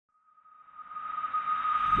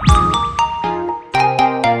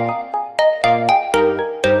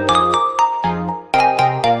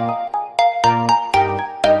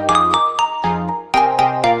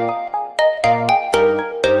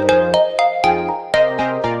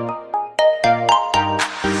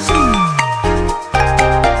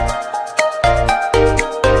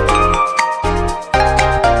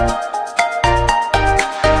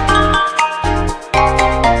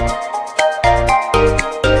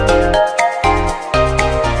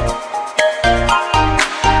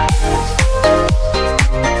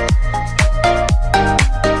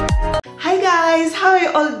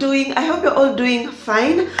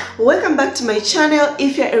fine. Welcome back to my channel.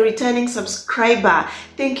 If you're a returning subscriber,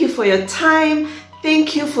 thank you for your time.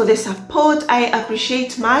 Thank you for the support. I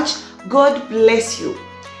appreciate much. God bless you.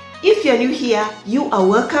 If you're new here, you are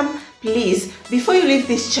welcome. Please, before you leave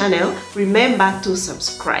this channel, remember to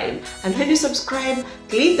subscribe. And when you subscribe,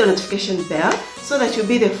 click the notification bell so that you'll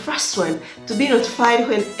be the first one to be notified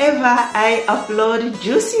whenever I upload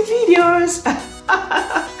juicy videos.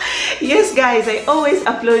 Yes guys, I always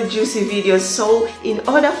upload juicy videos, so in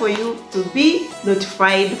order for you to be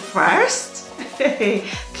notified first,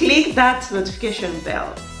 click that notification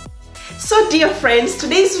bell. So dear friends,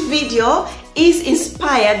 today's video is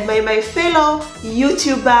inspired by my fellow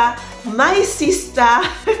YouTuber, my sister,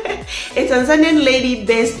 a Tanzanian lady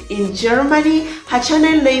based in Germany. Her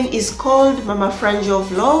channel name is called Mama Franjo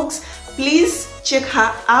Vlogs. Please check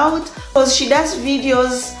her out because she does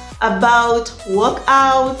videos about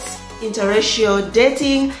workouts, interracial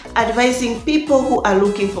dating, advising people who are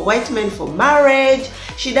looking for white men for marriage.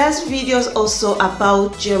 She does videos also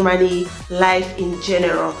about Germany life in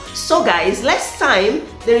general. So guys, last time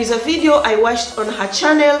there is a video I watched on her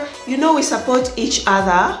channel. You know, we support each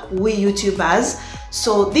other, we YouTubers.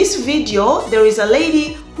 So this video, there is a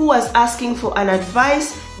lady who was asking for an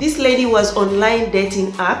advice. This lady was online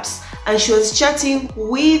dating apps and she was chatting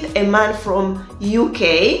with a man from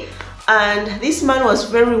UK. And this man was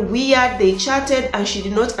very weird. They chatted and she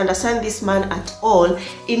did not understand this man at all.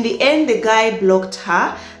 In the end, the guy blocked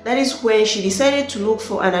her. That is when she decided to look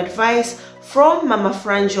for an advice from Mama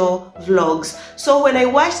Franjo Vlogs. So when I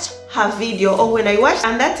watched her video,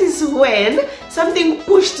 and that is when something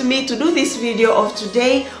pushed me to do this video of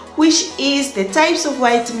today, which is the types of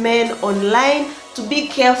white men online to be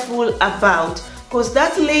careful about. Because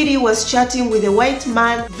that lady was chatting with a white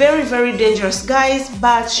man, very dangerous guys,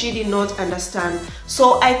 but she did not understand.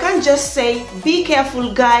 So I can't just say be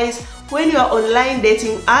careful guys when you are online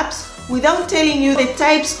dating apps without telling you the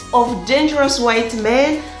types of dangerous white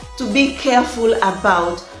men to be careful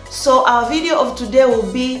about. So our video of today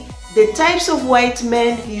will be the types of white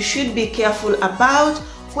men you should be careful about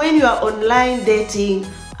when you are online dating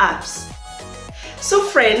apps. So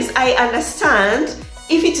friends, I understand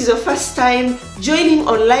if it is your first time joining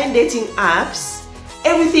online dating apps,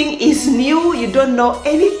 everything is new, you don't know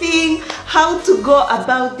anything, how to go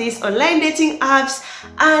about these online dating apps,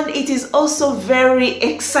 and it is also very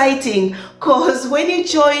exciting because when you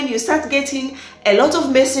join, you start getting a lot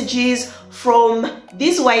of messages from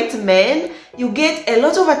these white men, you get a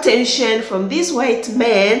lot of attention from these white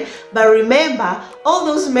men, but remember, all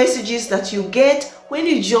those messages that you get when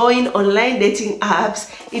you join online dating apps,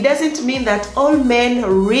 it doesn't mean that all men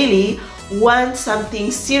really want something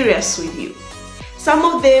serious with you. Some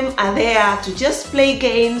of them are there to just play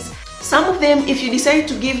games. Some of them, if you decide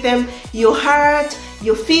to give them your heart,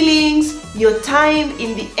 your feelings, your time,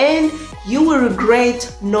 in the end, you will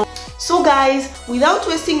regret no. So guys, without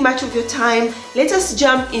wasting much of your time, let us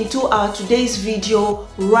jump into our today's video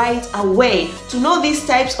right away to know these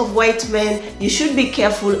types of white men you should be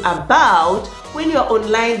careful about when you're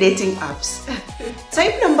online dating apps.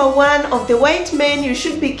 Type number one of the white men you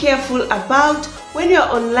should be careful about when you're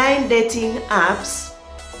online dating apps.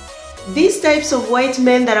 These types of white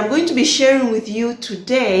men that I'm going to be sharing with you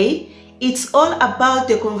today, it's all about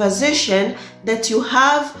the conversation that you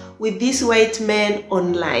have with these white men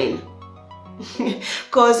online.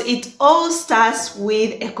 Because it all starts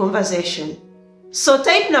with a conversation. So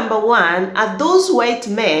type number one are those white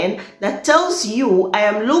men that tells you, I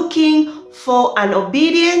am looking for an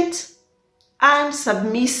obedient and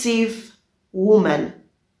submissive woman.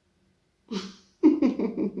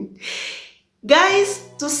 Guys,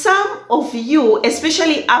 to some of you,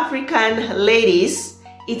 especially African ladies,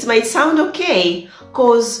 it might sound okay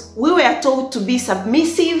because we were taught to be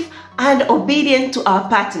submissive and obedient to our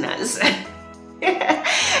partners.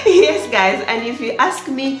 Yes guys, and if you ask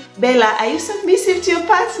me, Bella, are you submissive to your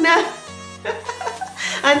partner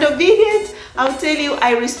and obedient? I'll tell you,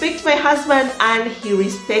 I respect my husband and he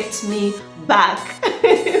respects me back.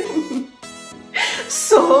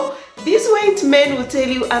 So these white men will tell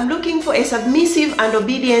you, I'm looking for a submissive and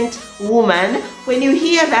obedient woman. When you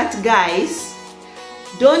hear that, guys,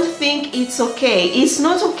 don't think it's okay. It's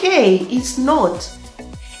not okay. It's not.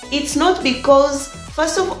 It's not, because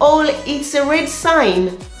first of all, it's a red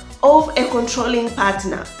sign of a controlling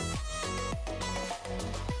partner.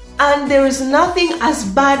 And there is nothing as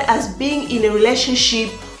bad as being in a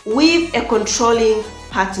relationship with a controlling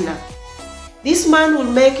partner. This man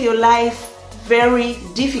will make your life very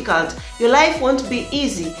difficult. Your life won't be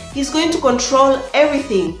easy. He's going to control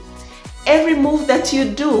everything. Every move that you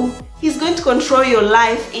do, he's going to control your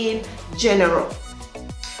life in general.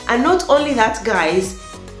 And not only that, guys,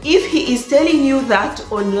 if he is telling you that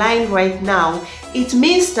online right now, it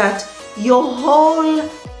means that your whole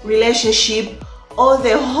relationship or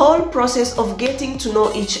the whole process of getting to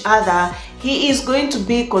know each other, he is going to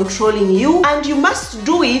be controlling you, and you must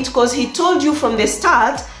do it because he told you from the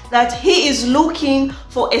start that he is looking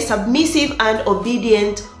for a submissive and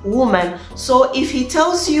obedient woman. So if he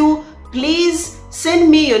tells you, please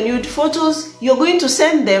send me your nude photos, you're going to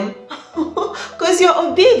send them because you're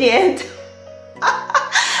obedient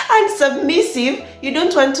and submissive. You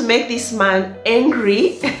don't want to make this man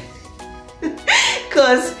angry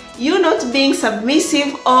because you not being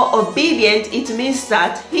submissive or obedient, it means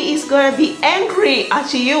that he is gonna be angry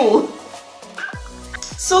at you.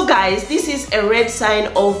 So guys, this is a red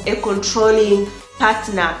sign of a controlling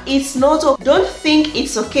partner. It's not, don't think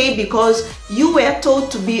it's okay because you were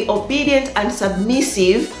taught to be obedient and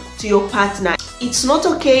submissive to your partner. It's not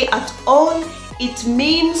okay at all. It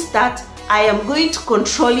means that I am going to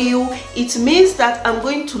control you. It means that I'm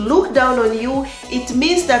going to look down on you. It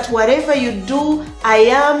means that whatever you do, I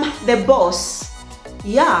am the boss.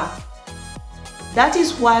 Yeah, that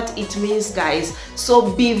is what it means, guys.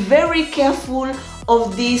 So be very careful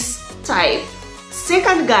of this type.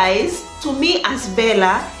 Second, guys, to me as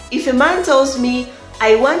Bella, if a man tells me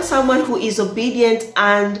I want someone who is obedient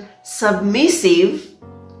and submissive,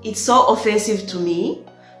 it's so offensive to me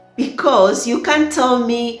because you can't tell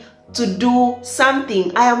me to do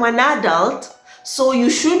something. I am an adult, so you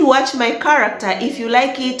should watch my character if you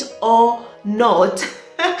like it or not.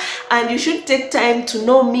 And you should take time to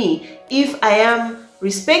know me if I am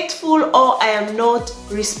respectful or I am not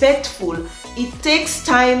respectful. It takes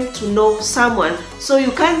time to know someone, so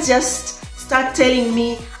you can't just start telling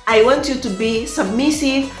me I want you to be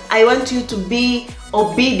submissive, I want you to be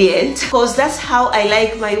obedient, because that's how I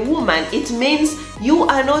like my woman. It means you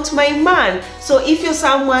are not my man. So if you're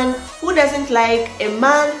someone who doesn't like a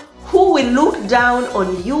man who will look down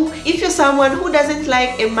on you, if you're someone who doesn't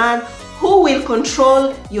like a man who will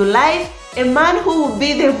control your life, a man who will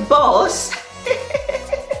be the boss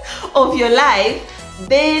of your life,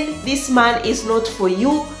 then this man is not for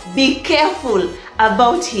you. Be careful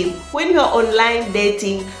about him when you're online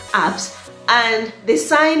dating apps. And the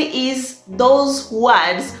sign is those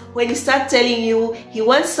words when he starts telling you he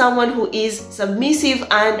wants someone who is submissive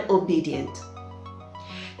and obedient.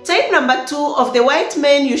 Type number 2 of the white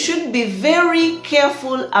men you should be very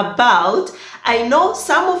careful about. I know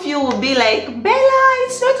some of you will be like, Bella,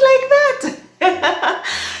 it's not like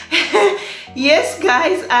that. Yes,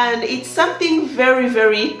 guys, and it's something very,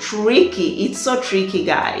 very tricky. It's so tricky,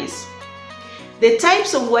 guys. The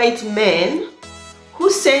types of white men who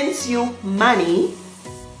sends you money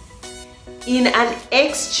in an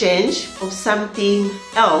exchange of something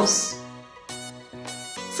else.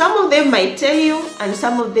 Some of them might tell you and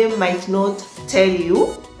some of them might not tell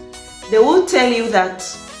you. They will tell you that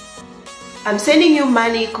I'm sending you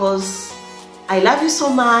money because I love you so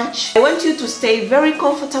much. I want you to stay very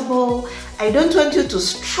comfortable. I don't want you to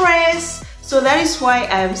stress. So that is why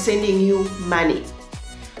I am sending you money.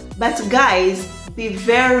 But guys, be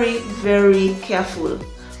very, very careful,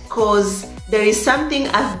 because there is something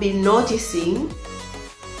I've been noticing.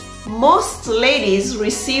 Most ladies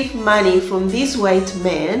receive money from these white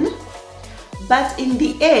men, but in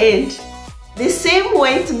the end, the same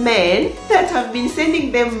white men that have been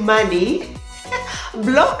sending them money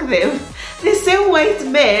block them. The same white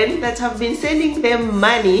men that have been sending them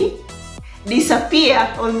money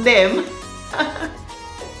disappear on them.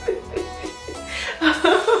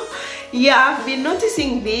 Yeah, I've been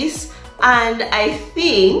noticing this, and I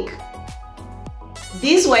think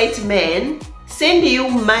these white men send you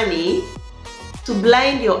money to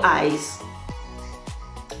blind your eyes.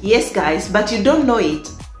 Yes, guys, but you don't know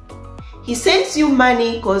it. He sends you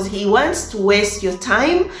money because he wants to waste your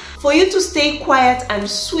time. For you to stay quiet and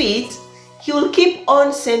sweet, he will keep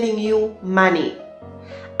on sending you money.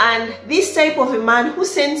 And this type of a man who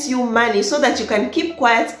sends you money so that you can keep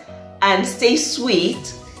quiet and stay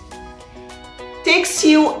sweet takes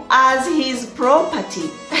you as his property.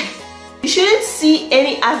 You shouldn't see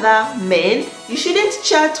any other men. You shouldn't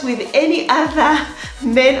chat with any other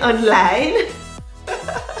men online.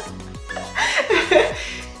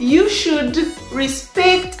 You should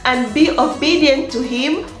respect and be obedient to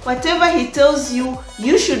him. Whatever he tells you,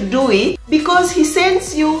 you should do it because he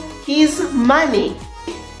sends you his money.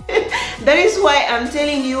 That is why I'm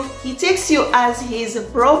telling you, he takes you as his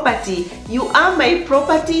property. You are my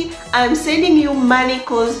property. I'm sending you money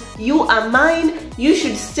because you are mine. You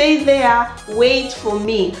should stay there, wait for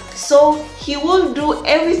me. So he will do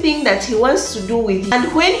everything that he wants to do with you.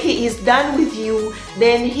 And when he is done with you,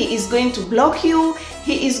 then he is going to block you.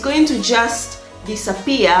 He is going to just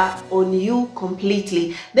disappear on you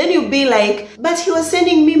completely. Then you'll be like, but he was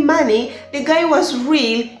sending me money. The guy was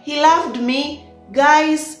real. He loved me.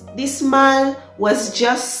 Guys, this man was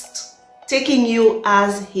just taking you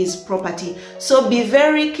as his property. So be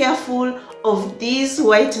very careful of these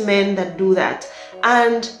white men that do that.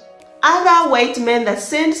 And other white men that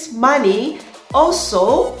sends money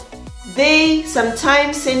also, they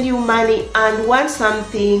sometimes send you money and want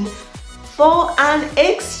something for an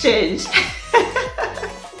exchange.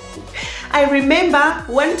 I remember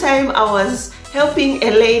one time I was helping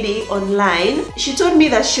a lady online. She told me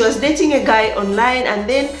that she was dating a guy online, and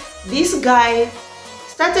then this guy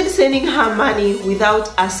started sending her money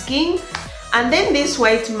without asking. And then this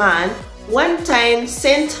white man one time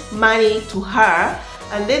sent money to her,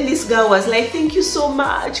 and then this girl was like, thank you so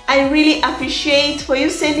much, I really appreciate for you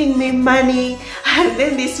sending me money. And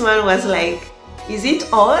then this man was like, is it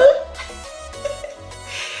all?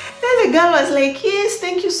 Then the girl was like, yes,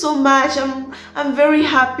 thank you so much, I'm very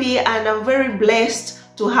happy and I'm very blessed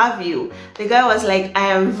to have you. The guy was like,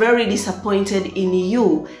 I am very disappointed in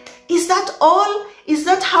you. Is that all? Is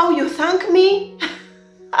that how you thank me?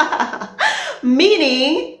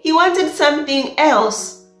 Meaning he wanted something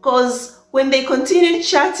else, because when they continued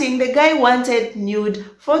chatting, the guy wanted nude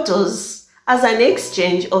photos as an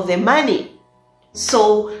exchange of the money.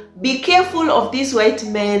 So be careful of these white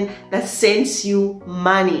men that sends you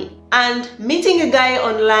money. And meeting a guy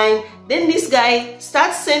online, then this guy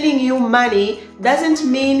starts sending you money, doesn't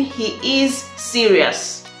mean he is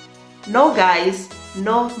serious. No guys,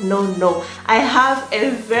 no. I have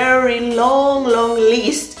a very long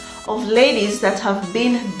list of ladies that have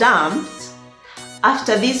been dumped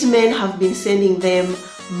after these men have been sending them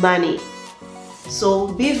money. So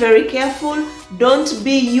be very careful. Don't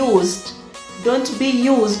be used. Don't be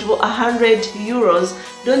used for 100 euros.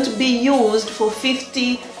 Don't be used for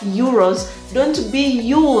 50 euros. Don't be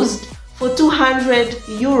used for 200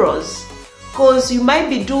 euros. Because you might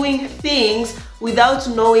be doing things without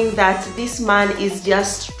knowing that this man is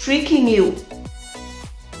just tricking you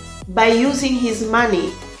by using his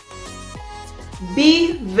money.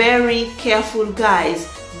 Be very careful, guys.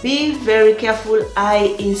 Be very careful,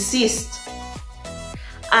 I insist.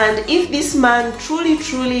 And if this man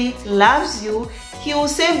truly loves you, he will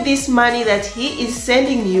save this money that he is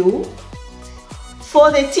sending you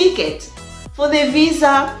for the ticket, for the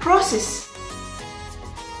visa process.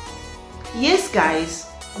 Yes, guys,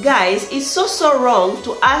 it's so wrong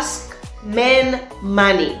to ask men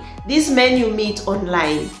money. These men you meet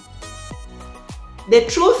online. The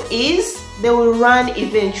truth is, they will run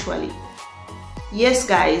eventually. Yes,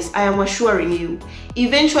 guys, I am assuring you,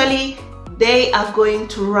 eventually they are going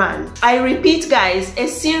to run. I repeat, guys, a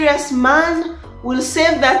serious man will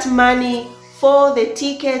save that money for the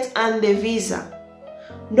ticket and the visa.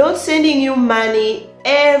 Not sending you money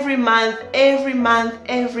every month,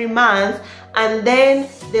 and then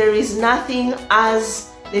there is nothing as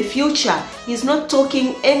the future. He's not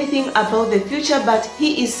talking anything about the future, but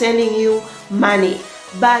he is sending you money.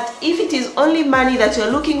 But if it is only money that you're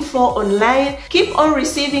looking for online, keep on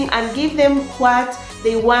receiving and give them what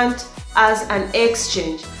they want as an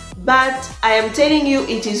exchange. But I am telling you,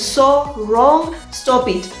 it is so wrong. Stop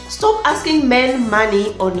it. Stop asking men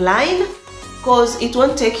money online, because it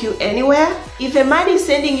won't take you anywhere. If a man is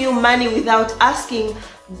sending you money without asking,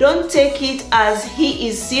 don't take it as he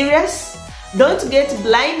is serious. Don't get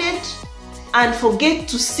blinded and forget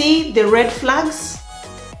to see the red flags.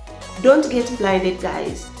 Don't get blinded,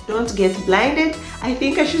 guys. Don't get blinded. I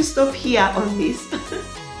think I should stop here on this.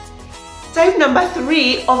 Type number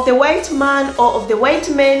 3 of the white man or of the white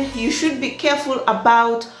men you should be careful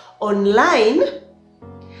about online.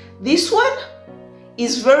 This one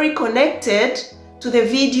is very connected to the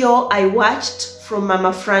video I watched from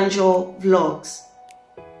Mama Franjo Vlogs.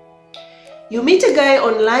 You meet a guy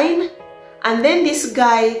online, and then this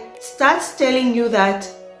guy starts telling you that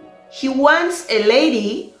he wants a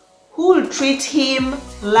lady who will treat him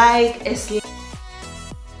like a slave.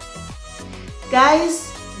 Guys,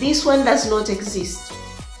 this one does not exist.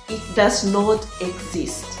 It does not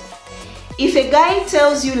exist. If a guy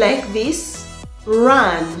tells you like this,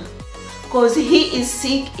 run, because he is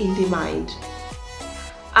sick in the mind.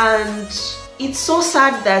 And it's so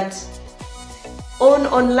sad that on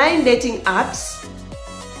online dating apps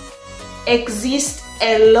exist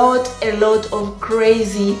a lot of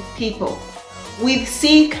crazy people with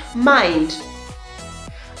sick mind.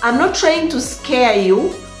 I'm not trying to scare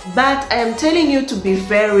you, but I am telling you to be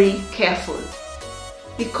very careful,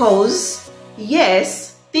 because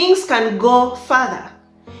yes, things can go further.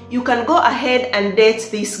 You can go ahead and date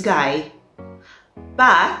this guy,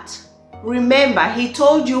 but remember, he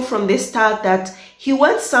told you from the start that he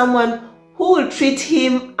wants someone who will treat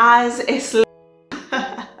him as a slave.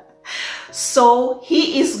 So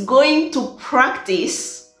he is going to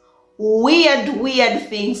practice weird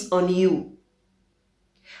things on you.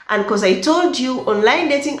 And because I told you, online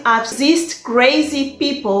dating apps exist crazy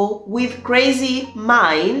people with crazy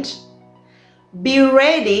mind. Be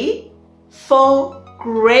ready for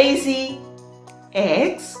crazy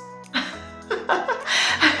ex.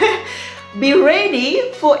 Be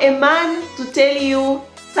ready for a man to tell you,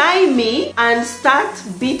 tie me and start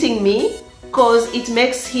beating me, because it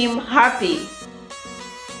makes him happy.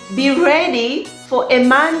 Be ready for a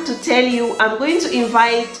man to tell you, I'm going to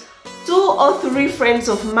invite 2 or 3 friends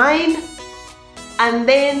of mine and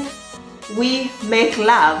then we make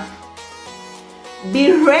love.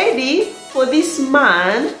 Be ready for this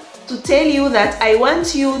man to tell you that I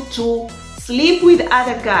want you to sleep with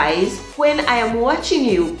other guys when I am watching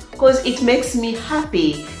you, because it makes me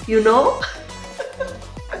happy, you know?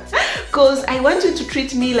 Because I want you to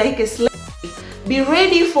treat me like a slave. Be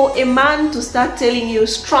ready for a man to start telling you,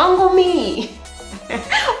 strangle me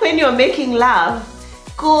when you're making love,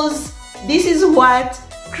 because this is what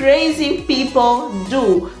crazy people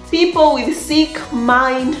do. People with sick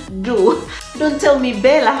mind do. Don't tell me,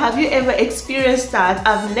 Bella, have you ever experienced that?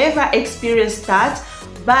 I've never experienced that,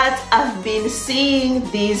 but I've been seeing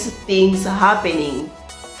these things happening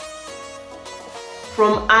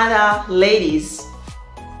from other ladies.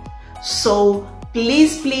 So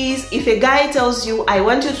please, if a guy tells you, I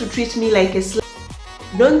want you to treat me like a slave,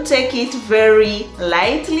 don't take it very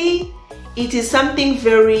lightly. It is something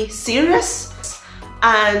very serious.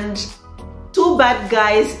 And two bad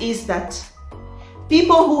guys is that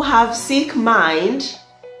people who have sick mind,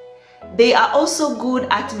 they are also good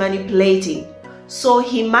at manipulating. So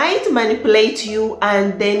he might manipulate you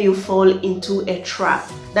and then you fall into a trap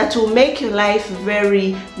that will make your life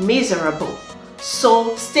very miserable.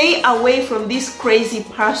 So stay away from this crazy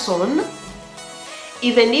person.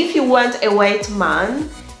 Even if you want a white man,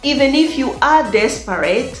 even if you are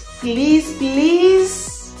desperate,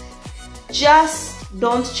 please, just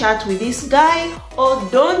don't chat with this guy or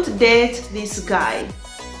don't date this guy.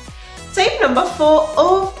 Type number 4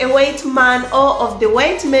 of a white man or of the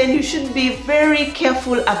white men you should be very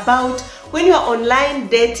careful about when you are online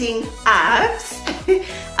dating apps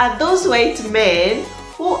are those white men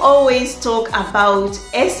who always talk about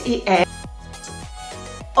sex.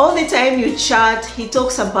 All the time you chat, he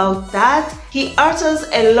talks about that. He utters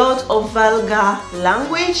a lot of vulgar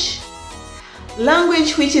language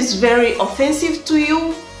which is very offensive to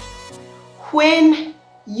you. When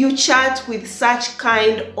you chat with such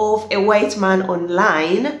kind of a white man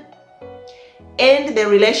online, end the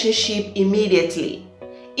relationship immediately.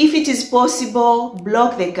 If it is possible,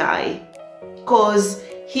 block the guy, because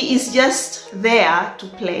he is just there to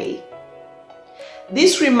play.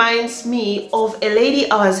 This reminds me of a lady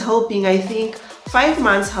I was helping. I think 5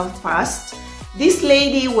 months have passed. This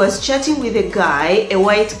lady was chatting with a guy, a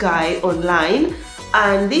white guy online,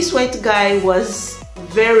 and this white guy was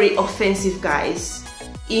very offensive, guys,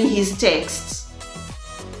 in his texts.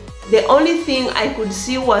 The only thing I could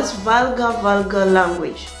see was vulgar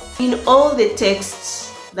language in all the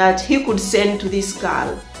texts that he could send to this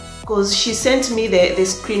girl, because she sent me the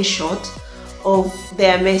screenshot of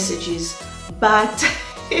their messages. But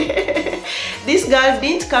this girl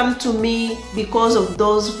didn't come to me because of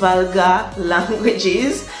those vulgar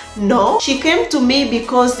languages. No, she came to me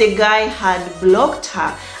because the guy had blocked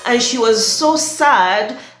her, and she was so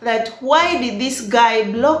sad that why did this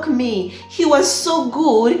guy block me? He was so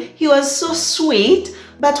good, he was so sweet.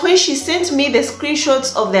 But when she sent me the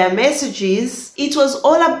screenshots of their messages, it was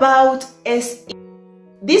all about SE.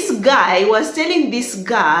 This guy was telling this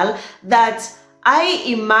girl that I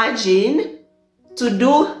imagine to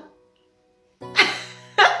do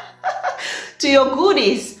to your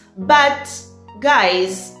goodies, but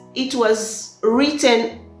guys, it was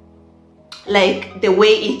written like the way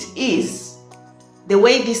it is. The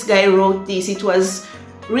way this guy wrote this, it was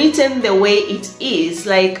written the way it is,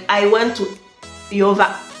 like I want to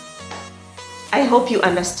Yova. I hope you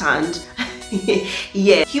understand.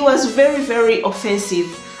 Yeah, he was very offensive.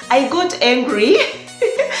 I got angry.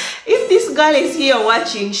 If this girl is here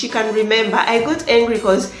watching, she can remember. I got angry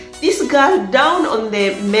because this girl down on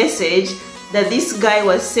the message that this guy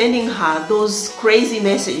was sending her those crazy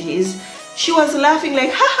messages, she was laughing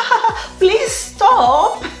like, ha ha ha, please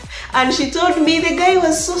stop. And she told me the guy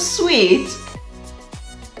was so sweet.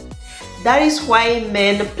 That is why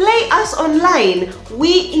men play us online.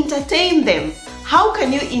 We entertain them. How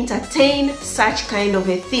can you entertain such kind of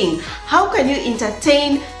a thing? How can you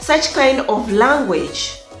entertain such kind of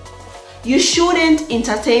language? You shouldn't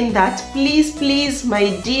entertain that. Please, please,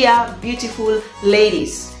 my dear beautiful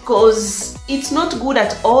ladies, because it's not good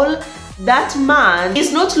at all. That man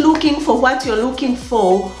is not looking for what you're looking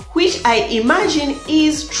for, which I imagine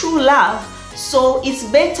is true love. So it's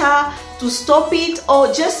better to stop it,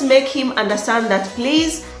 or just make him understand that,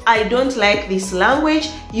 please, I don't like this language,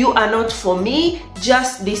 you are not for me,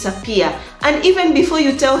 just disappear. And even before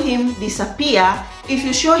you tell him disappear, if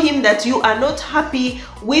you show him that you are not happy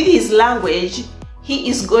with his language, he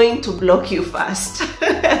is going to block you first.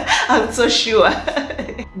 I'm so sure.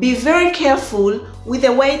 Be very careful with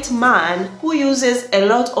a white man who uses a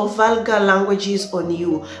lot of vulgar languages on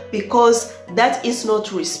you, because that is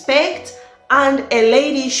not respect, and a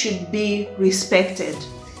lady should be respected.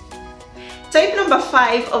 Type number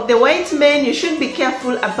 5 of the white men you should be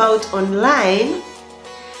careful about online.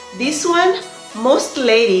 This one, most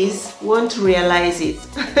ladies won't realize it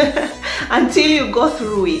until you go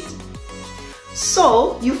through it.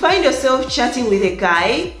 So you find yourself chatting with a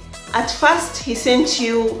guy. At first he sent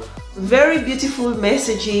you very beautiful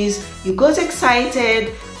messages, you got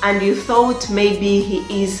excited and you thought maybe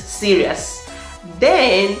he is serious.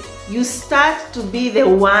 Then you start to be the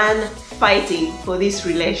one fighting for this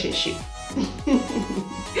relationship.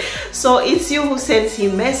 So it's you who sends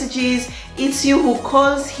him messages, it's you who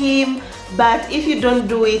calls him, but if you don't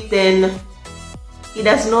do it, then he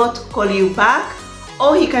does not call you back,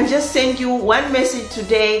 or he can just send you one message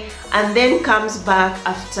today and then comes back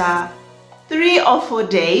after 3 or 4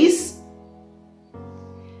 days.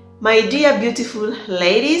 My dear beautiful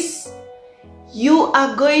ladies, you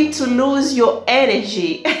are going to lose your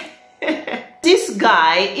energy. This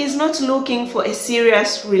guy is not looking for a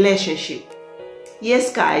serious relationship.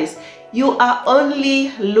 Yes, guys, you are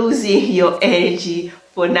only losing your energy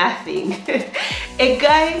for nothing. A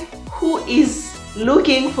guy who is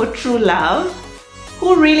looking for true love,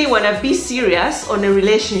 who really want to be serious on a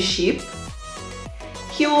relationship,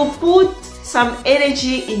 he will put some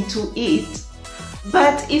energy into it.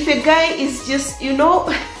 But if a guy is just, you know,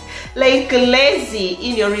 like lazy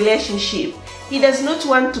in your relationship, he does not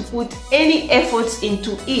want to put any efforts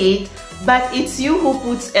into it, but it's you who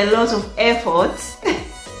puts a lot of efforts.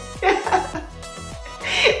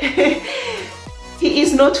 He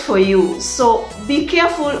is not for you. So be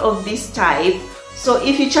careful of this type. So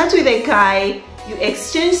if you chat with a guy, you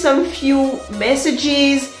exchange some few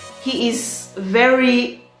messages, he is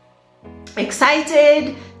very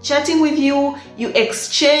excited chatting with you, you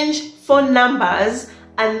exchange phone numbers,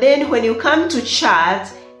 and then when you come to chat,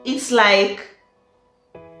 it's like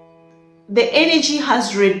the energy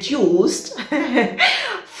has reduced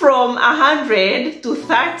from 100 to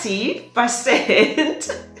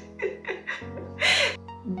 30%.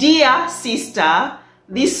 Dear sister,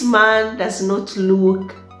 this man does not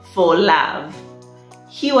look for love.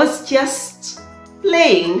 He was just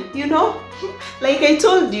playing, you know. Like I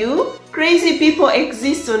told you, crazy people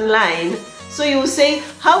exist online. So you will say,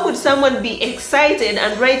 how could someone be excited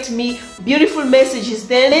and write me beautiful messages,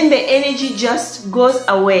 then the energy just goes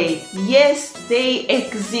away? Yes, they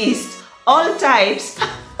exist. All types.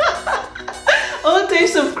 All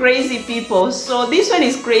types of crazy people. So this one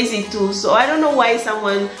is crazy too. So I don't know why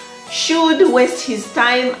someone should waste his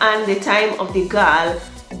time and the time of the girl,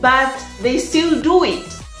 but they still do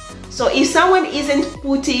it. So if someone isn't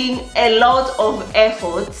putting a lot of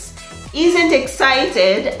efforts, isn't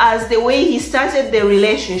excited as the way he started the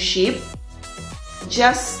relationship,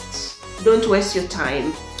 just don't waste your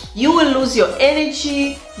time. You will lose your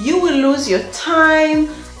energy, you will lose your time,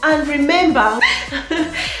 and remember,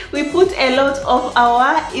 we put a lot of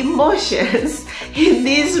our emotions in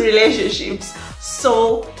these relationships.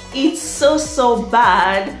 So it's so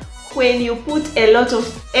bad when you put a lot of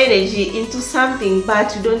energy into something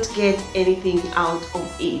but you don't get anything out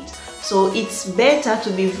of it. So it's better to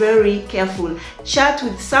be very careful. Chat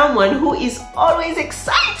with someone who is always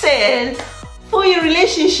excited for your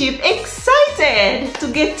relationship, excited to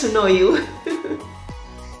get to know you.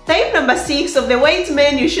 Type number 6 of the white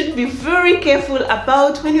men you should be very careful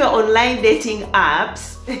about when you are online dating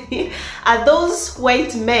apps are those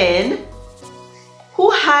white men who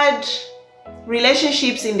had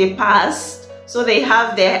relationships in the past, so they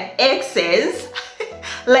have their exes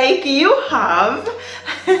like you have,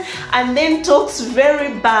 and then talks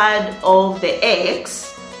very bad of the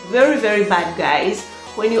ex very, very bad, guys.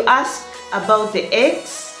 When you ask about the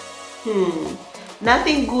ex,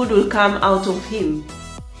 nothing good will come out of him.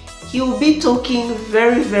 He will be talking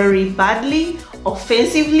very, very badly,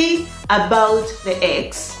 offensively about the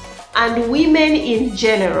ex and women in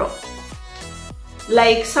general.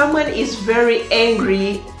 Like someone is very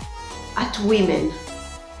angry at women.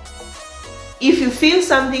 If you feel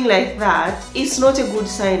something like that, it's not a good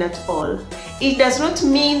sign at all. It does not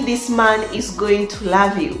mean this man is going to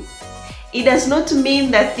love you. It does not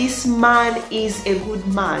mean that this man is a good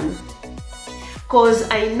man. Because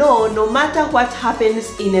I know no matter what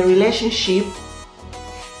happens in a relationship,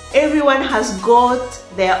 everyone has got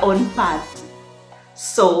their own path.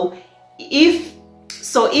 So if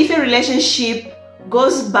a relationship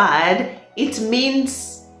goes bad, it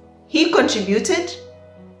means he contributed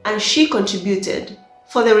and she contributed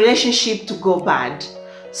for the relationship to go bad.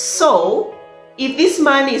 So if this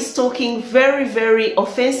man is talking very, very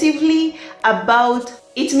offensively about,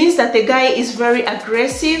 it means that the guy is very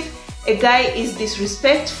aggressive, a guy is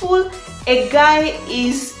disrespectful, a guy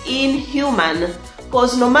is inhuman.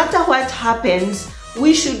 Because no matter what happens,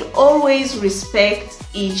 we should always respect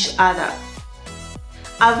each other.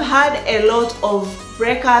 I've had a lot of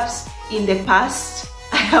breakups in the past.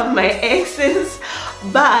 I have my exes,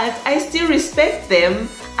 but I still respect them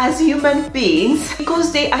as human beings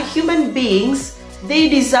because they are human beings. They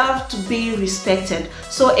deserve to be respected.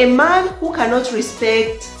 So a man who cannot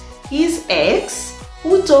respect his ex,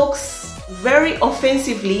 who talks very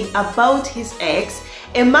offensively about his ex,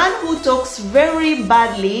 a man who talks very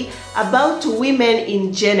badly about women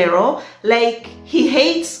in general, like he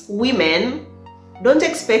hates women, don't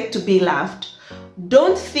expect to be loved.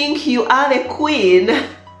 Don't think you are the queen.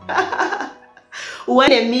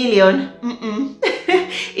 1 in a million.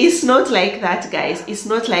 It's not like that, guys. It's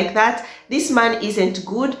not like that. This man isn't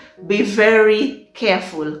good. Be very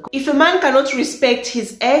careful. If a man cannot respect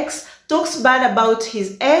his ex, talks bad about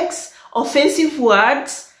his ex, offensive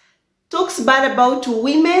words, talks bad about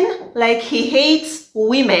women, like he hates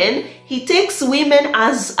women, he takes women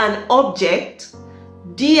as an object,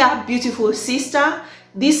 dear beautiful sister,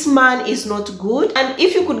 this man is not good. And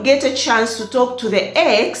if you could get a chance to talk to the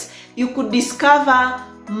ex, you could discover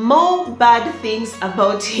more bad things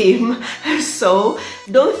about him. So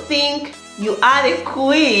don't think you are the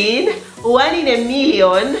queen, 1 in a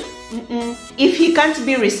million. If he can't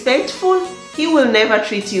be respectful, he will never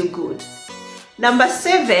treat you good. Number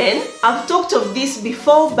 7, I've talked of this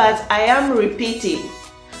before, but I am repeating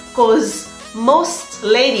because most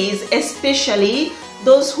ladies, especially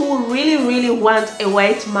those who really, really want a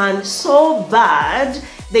white man so bad,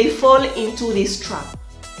 they fall into this trap.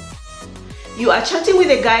 You are chatting with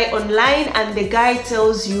a guy online and the guy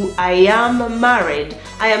tells you, I am married.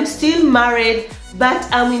 I am still married, but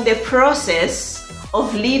I'm in the process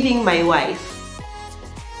of leaving my wife.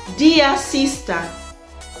 Dear sister,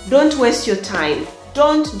 don't waste your time.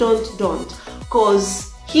 Don't.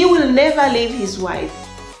 Because he will never leave his wife.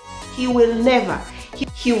 He will never.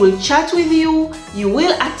 He will chat with you. You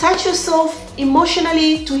will attach yourself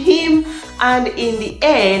emotionally to him. And in the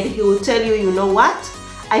end, he will tell you, you know what?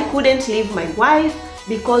 I couldn't leave my wife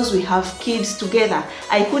because we have kids together.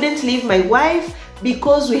 I couldn't leave my wife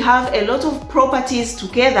because we have a lot of properties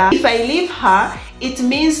together. If I leave her, it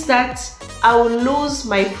means that I will lose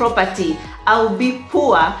my property. I'll be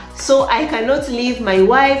poor, so I cannot leave my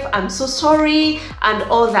wife. I'm so sorry and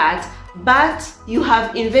all that. But you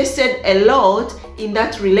have invested a lot in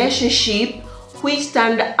that relationship, which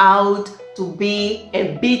turned out to be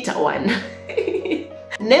a bitter one.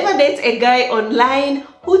 Never date a guy online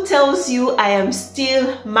who tells you, I am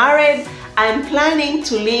still married, I'm planning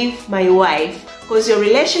to leave my wife, because your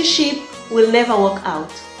relationship will never work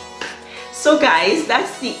out. So guys,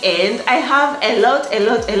 that's the end. I have a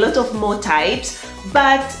lot of more types,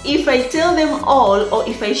 but if I tell them all or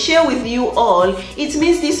if I share with you all, it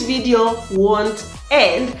means this video won't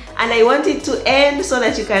end, and I want it to end so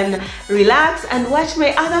that you can relax and watch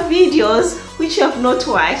my other videos which you have not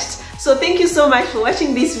watched. So thank you so much for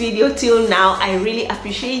watching this video till now. I really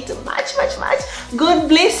appreciate it much. God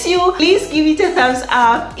bless you. Please give it a thumbs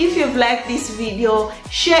up. If you've liked this video,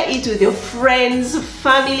 share it with your friends,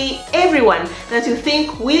 family, everyone that you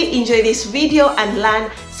think will enjoy this video and learn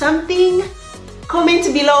something. Comment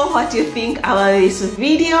below what you think about this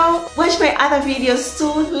video. Watch my other videos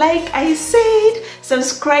too. Like I said,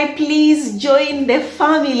 subscribe, please join the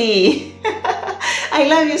family. I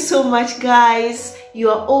love you so much, guys. You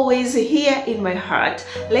are always here in my heart.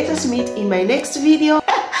 Let us meet in my next video.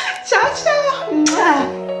 Ciao, ciao.